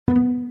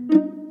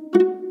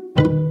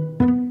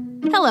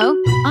Hello,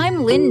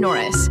 I'm Lynn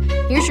Norris.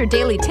 Here's your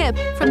daily tip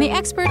from the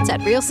experts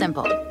at Real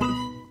Simple.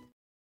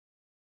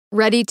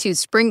 Ready to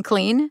spring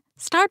clean?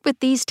 Start with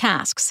these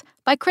tasks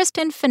by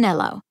Kristen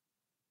Finello.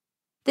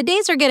 The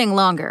days are getting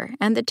longer,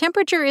 and the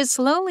temperature is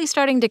slowly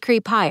starting to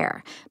creep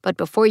higher. But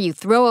before you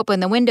throw open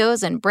the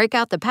windows and break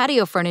out the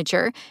patio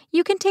furniture,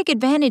 you can take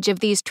advantage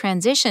of these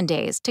transition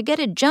days to get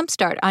a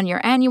jumpstart on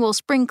your annual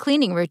spring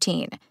cleaning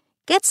routine.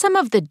 Get some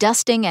of the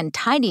dusting and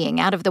tidying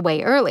out of the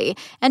way early,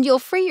 and you'll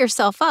free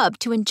yourself up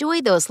to enjoy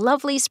those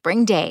lovely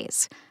spring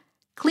days.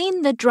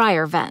 Clean the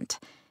dryer vent.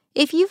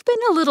 If you've been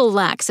a little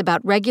lax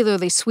about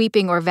regularly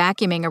sweeping or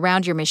vacuuming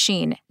around your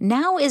machine,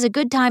 now is a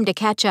good time to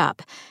catch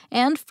up.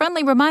 And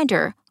friendly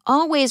reminder,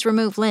 always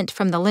remove lint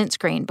from the lint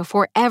screen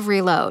before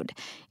every load.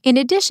 In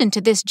addition to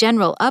this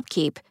general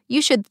upkeep,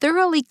 you should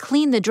thoroughly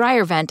clean the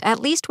dryer vent at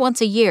least once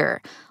a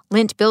year.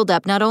 Lint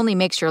buildup not only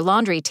makes your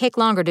laundry take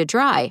longer to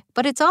dry,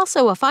 but it's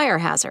also a fire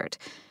hazard.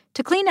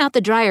 To clean out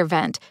the dryer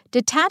vent,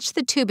 detach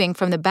the tubing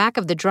from the back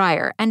of the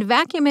dryer and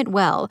vacuum it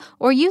well,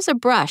 or use a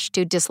brush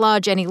to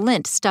dislodge any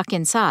lint stuck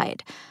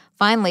inside.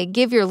 Finally,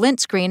 give your lint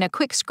screen a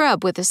quick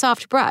scrub with a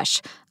soft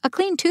brush. A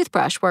clean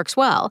toothbrush works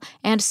well,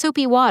 and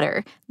soapy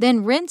water,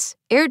 then rinse,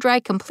 air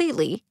dry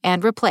completely,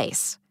 and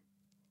replace.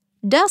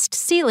 Dust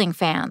ceiling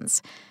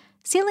fans.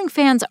 Ceiling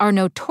fans are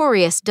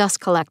notorious dust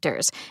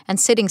collectors, and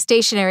sitting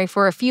stationary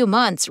for a few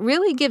months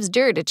really gives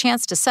dirt a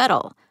chance to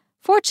settle.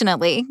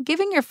 Fortunately,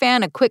 giving your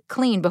fan a quick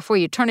clean before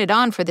you turn it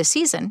on for the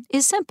season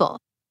is simple.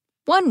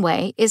 One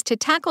way is to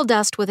tackle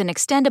dust with an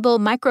extendable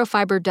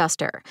microfiber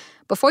duster.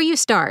 Before you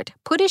start,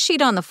 put a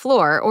sheet on the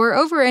floor or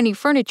over any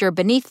furniture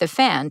beneath the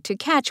fan to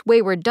catch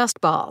wayward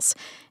dust balls.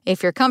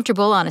 If you're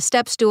comfortable on a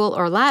step stool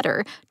or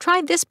ladder,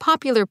 try this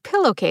popular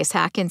pillowcase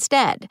hack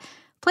instead.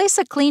 Place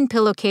a clean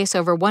pillowcase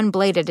over one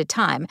blade at a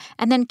time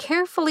and then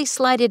carefully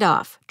slide it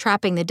off,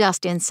 trapping the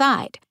dust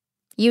inside.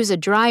 Use a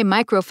dry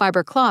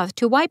microfiber cloth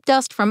to wipe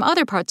dust from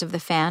other parts of the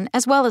fan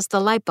as well as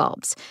the light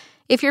bulbs.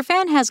 If your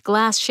fan has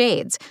glass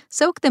shades,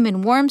 soak them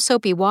in warm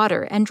soapy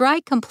water and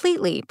dry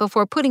completely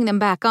before putting them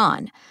back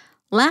on.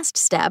 Last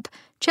step,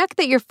 check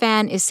that your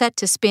fan is set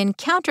to spin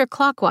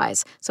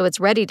counterclockwise so it's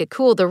ready to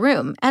cool the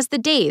room as the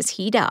days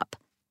heat up.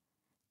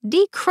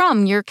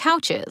 Decrumb your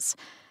couches.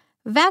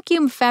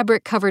 Vacuum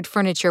fabric-covered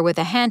furniture with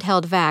a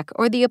handheld vac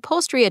or the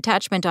upholstery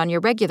attachment on your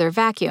regular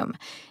vacuum.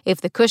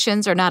 If the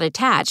cushions are not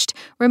attached,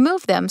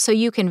 remove them so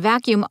you can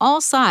vacuum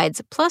all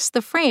sides plus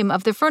the frame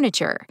of the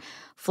furniture.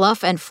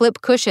 Fluff and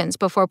flip cushions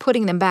before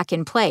putting them back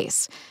in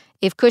place.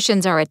 If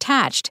cushions are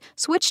attached,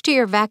 switch to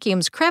your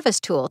vacuum's crevice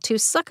tool to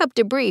suck up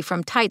debris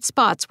from tight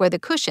spots where the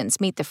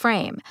cushions meet the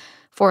frame.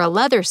 For a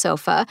leather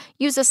sofa,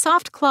 use a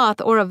soft cloth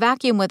or a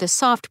vacuum with a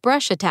soft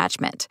brush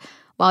attachment.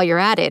 While you're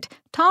at it,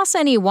 toss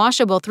any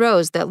washable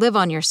throws that live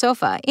on your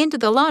sofa into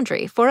the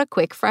laundry for a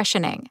quick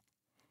freshening.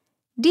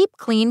 Deep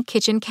clean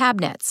kitchen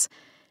cabinets.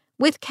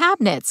 With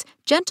cabinets,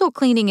 gentle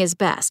cleaning is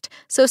best,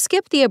 so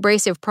skip the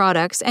abrasive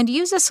products and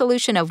use a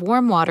solution of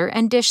warm water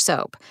and dish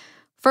soap.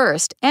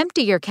 First,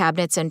 empty your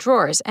cabinets and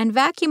drawers and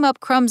vacuum up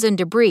crumbs and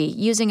debris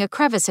using a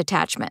crevice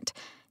attachment.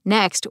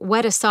 Next,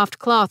 wet a soft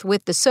cloth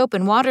with the soap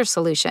and water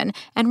solution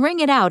and wring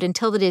it out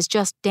until it is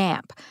just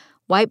damp.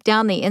 Wipe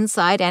down the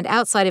inside and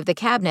outside of the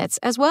cabinets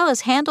as well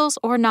as handles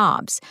or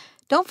knobs.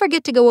 Don't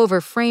forget to go over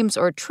frames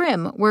or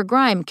trim where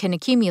grime can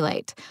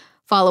accumulate.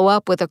 Follow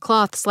up with a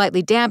cloth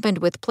slightly dampened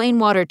with plain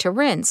water to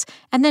rinse,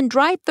 and then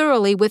dry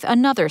thoroughly with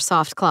another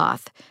soft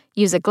cloth.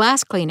 Use a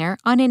glass cleaner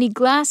on any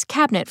glass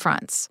cabinet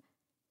fronts.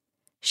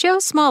 Show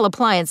small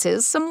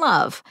appliances some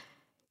love.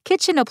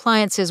 Kitchen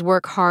appliances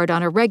work hard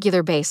on a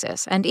regular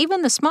basis, and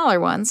even the smaller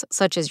ones,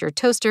 such as your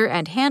toaster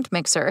and hand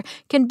mixer,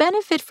 can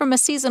benefit from a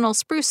seasonal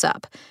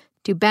spruce-up.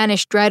 To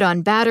banish dread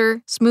on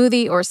batter,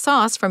 smoothie, or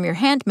sauce from your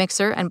hand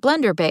mixer and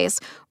blender base,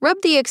 rub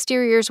the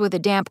exteriors with a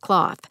damp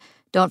cloth.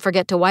 Don't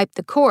forget to wipe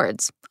the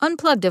cords,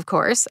 unplugged of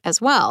course,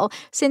 as well,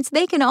 since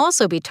they can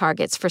also be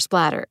targets for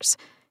splatters.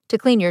 To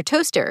clean your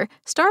toaster,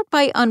 start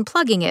by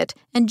unplugging it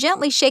and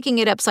gently shaking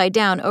it upside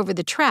down over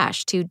the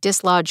trash to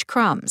dislodge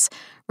crumbs.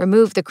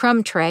 Remove the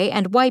crumb tray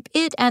and wipe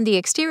it and the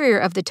exterior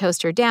of the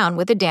toaster down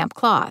with a damp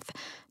cloth.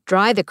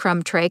 Dry the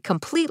crumb tray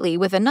completely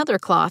with another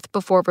cloth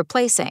before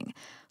replacing.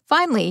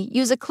 Finally,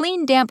 use a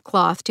clean, damp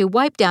cloth to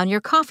wipe down your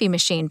coffee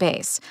machine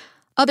base.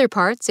 Other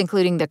parts,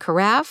 including the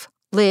carafe,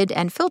 lid,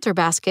 and filter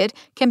basket,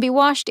 can be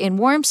washed in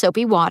warm,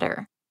 soapy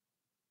water.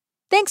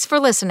 Thanks for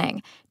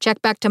listening.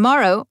 Check back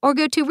tomorrow or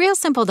go to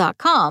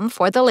realsimple.com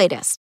for the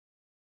latest.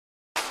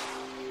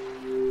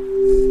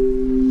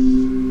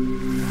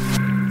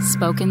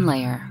 Spoken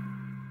Layer.